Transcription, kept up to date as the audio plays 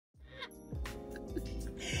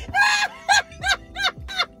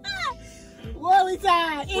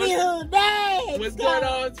God. Anywho, next. What's going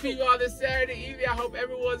on, people, on this Saturday evening? I hope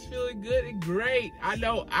everyone's feeling good and great. I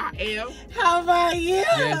know I am. How about you?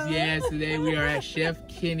 Yes. Today we are at Chef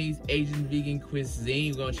Kenny's Asian Vegan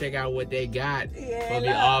Cuisine. We're going to check out what they got. Yeah, It's going to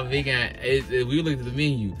be all vegan. We looked at the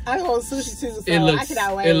menu. I'm going sushi too, so I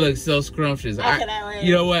cannot wait. It looks so scrumptious. I cannot wait.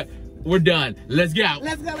 You know what? We're done. Let's go.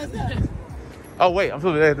 Let's go. Oh, wait. I'm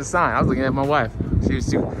supposed to look at the sign. I was looking at my wife.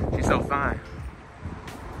 She's so fine.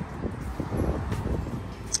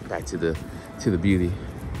 Back to the beauty.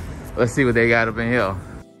 Let's see what they got up in here.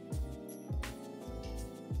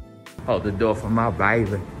 Hold the door for my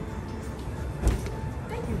baby.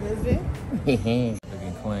 Thank you, husband. Looking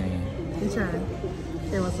clean. You trying?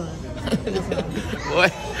 Hey, what's up?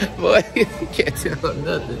 Boy, you can't tell her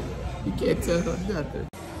nothing. You can't tell her nothing.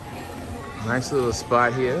 Nice little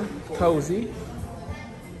spot here. Cozy.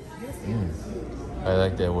 I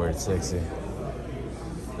like that word, sexy.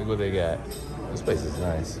 Look what they got. This place is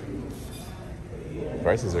nice.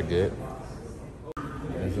 Prices are good.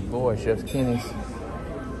 There's a boy, Chef Kenny's.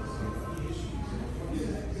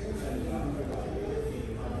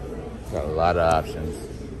 Got a lot of options.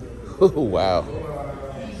 Oh, wow.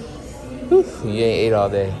 Whew. You ain't ate all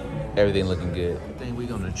day. Everything looking good. The thing we're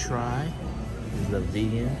gonna try is the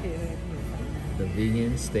vegan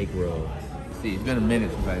steak roll. See, it's been a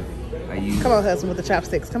minute since I used. Come on, husband, with the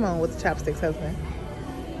chopsticks. Come on with the chopsticks, husband.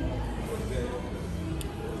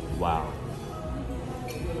 Wow.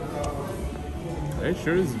 Are they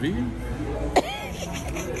sure it's vegan?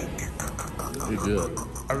 They're good.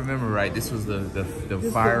 I remember right, this was the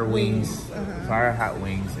fire wings, fire hot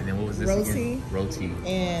wings, and then what was this again? Roti.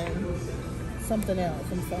 And something else,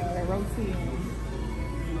 I'm sorry. Roti and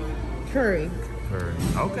curry. Curry.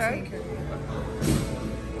 Okay.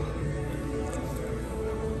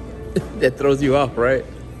 That throws you off, right?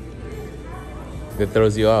 That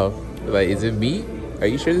throws you off. Like, is it meat? Are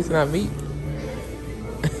you sure this is not meat?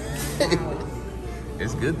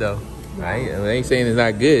 It's good though. I ain't saying it's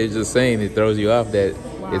not good. It's just saying it throws you off that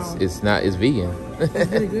it's vegan.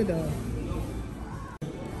 It's really good though.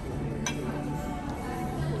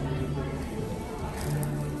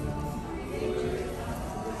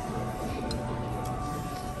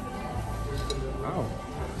 Wow.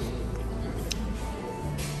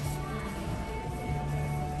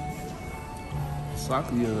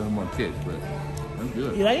 Slightly a little more kick, but that's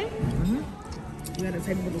good. You like it? You gotta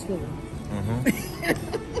take it with the spoon. I'm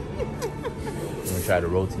gonna try the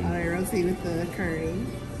roti. All right, roti with the curry.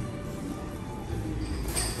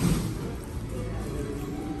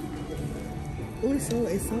 Oh, it's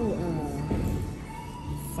so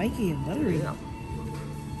flaky and buttery. Yeah.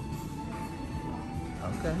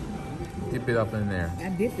 Okay. Dip it up in there. I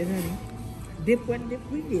dipped it, honey. Dip what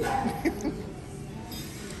dip we did.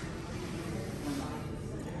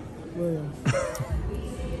 Well.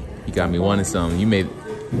 You got me wanting something. You made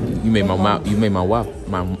my mouth. You made my mouth.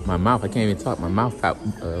 My mouth. I can't even talk. My mouth out.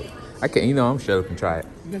 I can't. You know, I'm shut up and try it.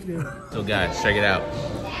 That's good. So guys, check it out.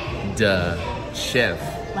 The chef.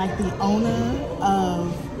 Like the owner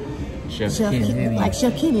of Chef Kenny. Like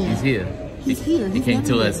Chef Kenny. He's here. He's here. He came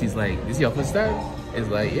to us. He's like, "This your first time?" It's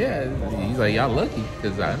like, yeah. He's like, "Y'all lucky,"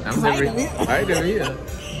 because I'm never here.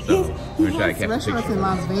 So we're trying to catch restaurants in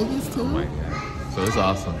Las Vegas too. Oh my God. So it's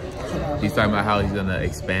awesome. He's talking about how he's gonna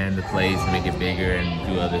expand the place and make it bigger and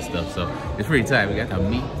do other stuff. So it's pretty tight. We got to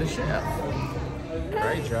meet the chef. All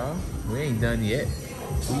right, y'all. We ain't done yet.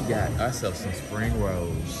 We got ourselves some spring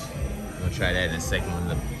rolls. We're gonna try that in a second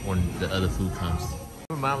when the other food comes.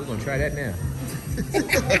 Never mind, we're gonna try that now.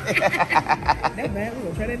 That bad. We're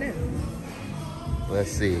gonna try that now.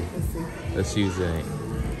 Let's see. Let's use it.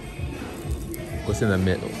 What's in the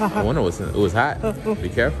middle? I wonder what's in it. It was hot. Be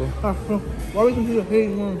careful. Why we can do the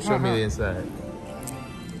big one? Show me the inside.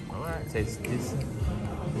 All right, taste this. It's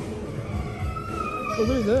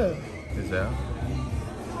really good. Is that?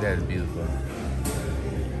 That is beautiful.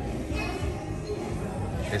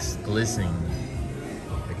 It's glistening.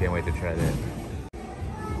 I can't wait to try that.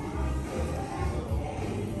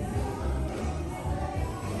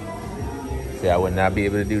 See, I would not be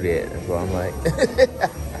able to do that. That's why I'm like,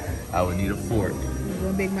 I would need a fork.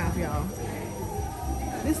 One big mouth, y'all.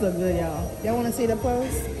 This look good, y'all. Y'all want to see it up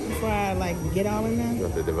close before I like get all in there? You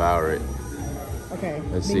have to devour it. Okay.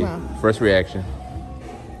 Let's big see. Mouth. First reaction.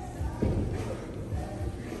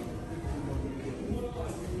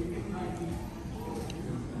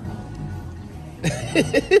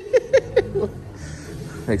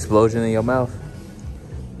 Explosion in your mouth.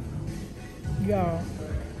 Y'all.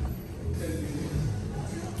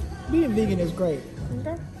 Being vegan is great.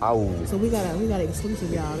 Okay. Ow. So we got an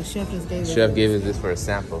exclusive, y'all. The chef just gave us. Chef gave us this for a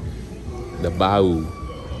sample. The bao.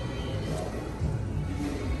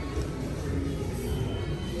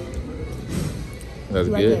 That's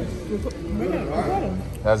Right good. there.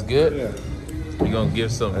 That's good. Yeah. We're gonna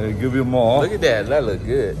give some. I'll give you more. Look at that. That look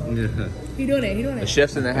good. Yeah. He doing it. He doing The it.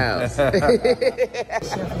 chef's in the house. Chef,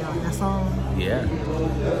 y'all. That's all. Yeah.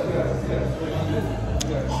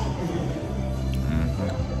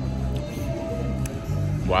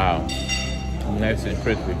 Wow. Nice and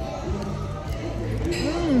crispy.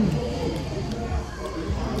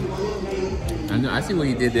 I know. I see what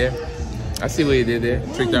you did there. I see what you did there.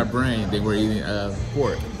 Tricked our brain. They were eating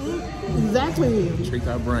pork. Exactly. Tricked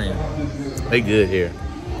our brain. They good here.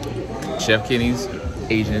 Chef Kenny's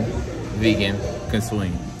Asian, vegan,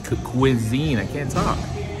 cuisine. I can't talk.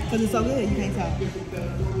 Because it's so good, you can't talk.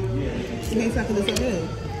 You can't talk because it's so good.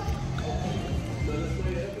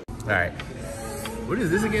 All right. What is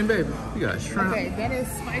this again, babe? You got shrimp. Okay, that is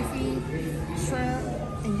spicy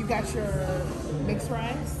shrimp, and you got your mixed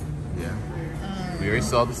rice. Yeah. We already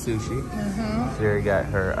saw the sushi. She already got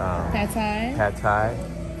her Pad Thai.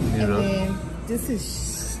 noodles. And then this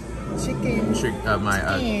is chicken. My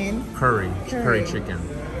curry chicken.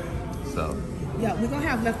 So. Yeah, we're gonna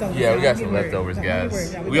have leftovers. Yeah, we got Don't some get leftovers, worried. guys.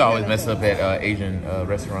 Don't get worried. We always mess up at Asian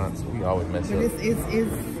restaurants. We always mess But up.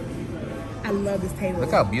 I love this table. Look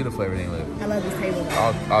how beautiful everything looks. I love this table.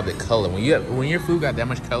 All the color. When your food got that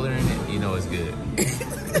much color in it, you know it's good.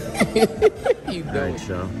 All right,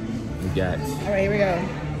 y'all. We got All right, here we go.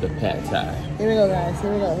 the pad thai. Here we go, guys.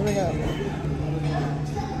 Here we go. Here we go.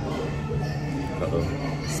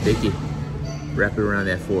 Uh-oh. Sticky. Wrap it around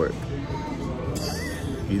that fork.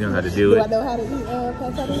 You know how to do Do I it. know how to eat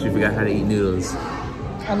pad thai? She forgot how to eat noodles.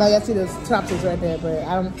 I know y'all see those chopsticks right there, but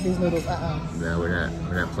I don't. These noodles, No, we're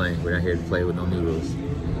not playing. We're not here to play with no noodles.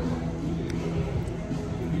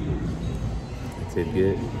 That's it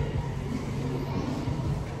good.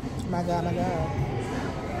 My God, my God.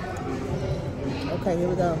 Okay, here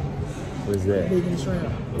we go. What is that? Vegan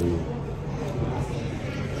shrimp. Ooh.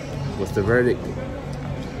 What's the verdict?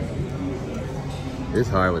 It's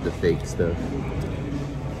hard with the fake stuff.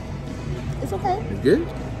 It's okay. It's good?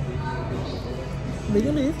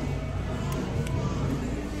 Vegan beef.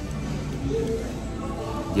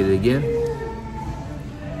 Get it again?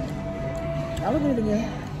 I will get it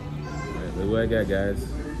again. Alright, look what I got, guys.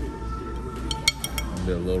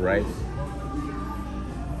 A little rice.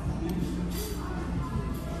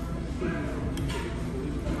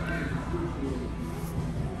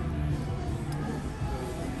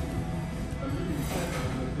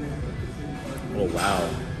 Oh wow.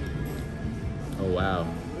 Oh wow.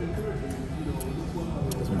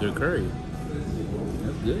 Some good curry.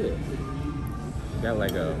 That's good. Got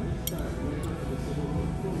like a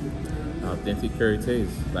authentic curry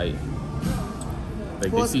taste. Like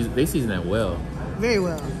Well, they season that well. Very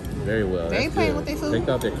well. Very well. They ain't playing with their food. Take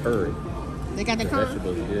out their curry. They got the The curry.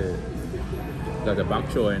 vegetables good. Got the bok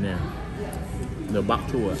choy in there. The bok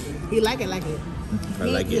choy. He like it, like it. I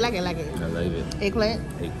like He it. like it, like it. I like it. Eggplant.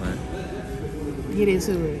 Eggplant. Get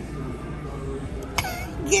into it.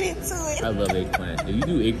 Get into it. I love eggplant. If you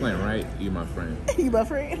do eggplant right, you're my friend. You my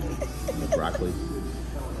friend. Broccoli.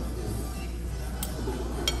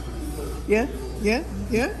 Yeah, yeah,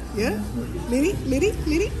 yeah, yeah. Liddy.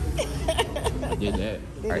 Did that.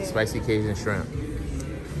 All right, spicy Cajun shrimp.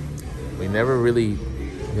 We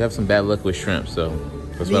have some bad luck with shrimp, so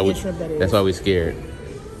Vegan shrimp, that is. that's why we're scared.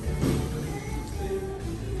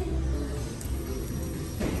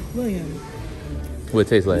 William, What it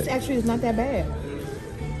tastes like? this actually is not that bad.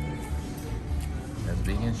 That's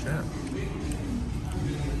vegan shrimp.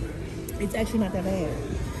 It's actually not that bad.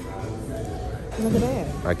 It's not that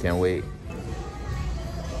bad. I can't wait.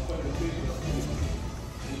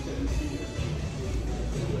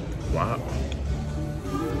 Wow.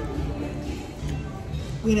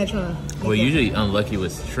 We not trying. Well, usually unlucky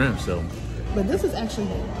with shrimp, so But this is actually,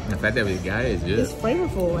 the fact that we got it is good. it's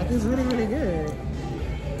flavorful. Like, it's really, really good.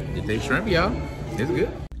 It tastes shrimp, y'all. It's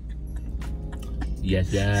good.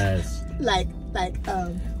 Yes. Like,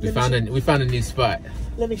 We found a new spot.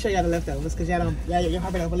 let me show y'all the leftovers, because y'all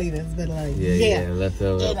probably don't believe this, but like, Yeah,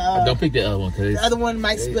 leftover. And, Don't pick the other one because the other one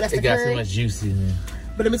might split us it the got curry. so much juice in there.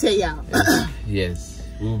 But let me tell y'all, Yes,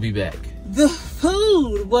 we will be back. the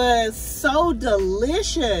food was so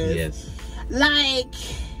delicious. Yes. Like,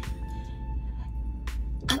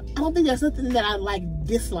 I don't think there's something that I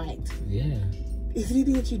disliked. Yeah. Is there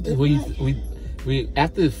anything that you dislike? We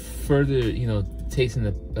after further, tasting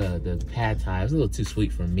the pad thai, it was a little too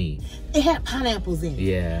sweet for me. It had pineapples in it.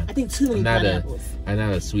 Yeah. I think too many pineapples. I'm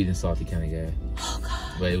not a sweet and salty kind of guy. Oh God.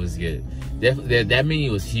 But it was good. That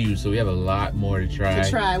menu was huge, so we have a lot more to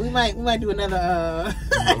try. We might do another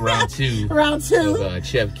Round two. round two. Of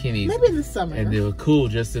Chef Kenny's. Maybe in the summer. And they were cool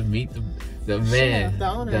just to meet The man, chef, the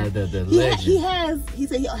owner. the legend. He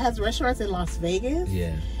said he has restaurants in Las Vegas.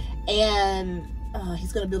 Yeah. And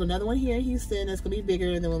he's gonna build another one here in Houston that's gonna be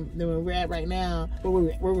bigger than where we're at right now.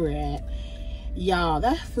 Where we're at, y'all.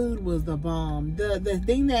 That food was the bomb. The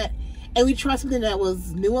thing that, and we tried something that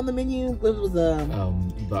was new on the menu. It was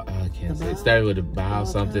I can't say. It started with a bao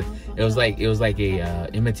something. It was like a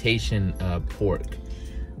imitation pork.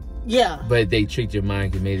 Yeah. But they tricked your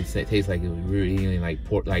mind and made it taste like it was really like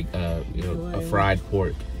pork, like a fried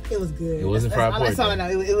pork. It was good. It wasn't fried pork. That's all I know.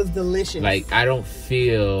 It was delicious. Like, I don't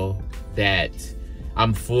feel that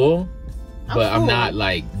I'm full, but I'm not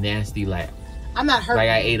like nasty. Like, I'm not hurt. Like,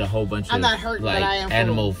 I ate a whole bunch of not hurt, like but I am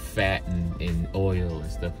animal full. Fat and oil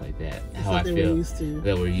and stuff like that. That's how I what feel we're used to.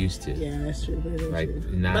 that we're used to. Yeah, that's true. Like,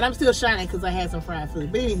 but I'm still shining because I had some fried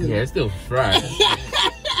food. But anywho. Yeah, it's still fried.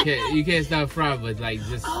 You can't stop fried, but like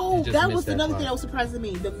just. Oh, just that was that another part. thing that was surprising to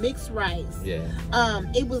me. The mixed rice. Yeah.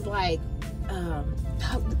 It was like,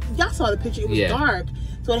 y'all saw the picture. It was dark,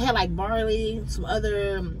 so it had like barley, some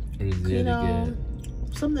other, It was really good.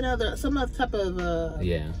 some other type of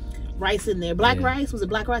rice in there. Black rice, was it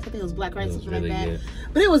black rice? I think it was black rice, something really like that. Good.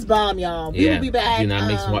 But it was bomb, y'all. We will be back. Do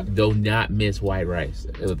not miss white rice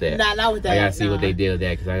with that. Not with that. I gotta see what they did with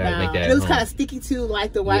that because I gotta make that. It was kind of sticky too,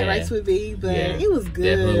 like the white rice would be, but it was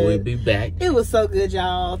good. Definitely will be back. It was so good,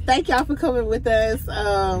 y'all. Thank y'all for coming with us.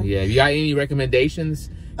 You got any recommendations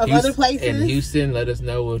of other places in Houston? Let us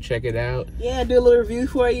know. We'll check it out. Yeah, do a little review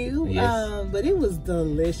for you. Yes. But it was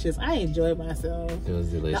delicious. I enjoyed myself. It was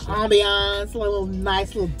delicious. The ambiance, a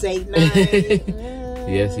nice little date night.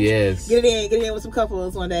 Yes. Get it in with some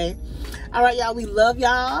couples one day. All right, y'all. We love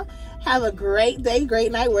y'all. Have a great day,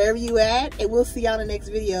 great night, wherever you at. And we'll see y'all in the next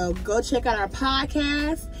video. Go check out our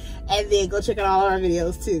podcast. And then go check out all our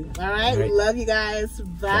videos too. All right. We love you guys.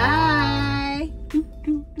 Bye.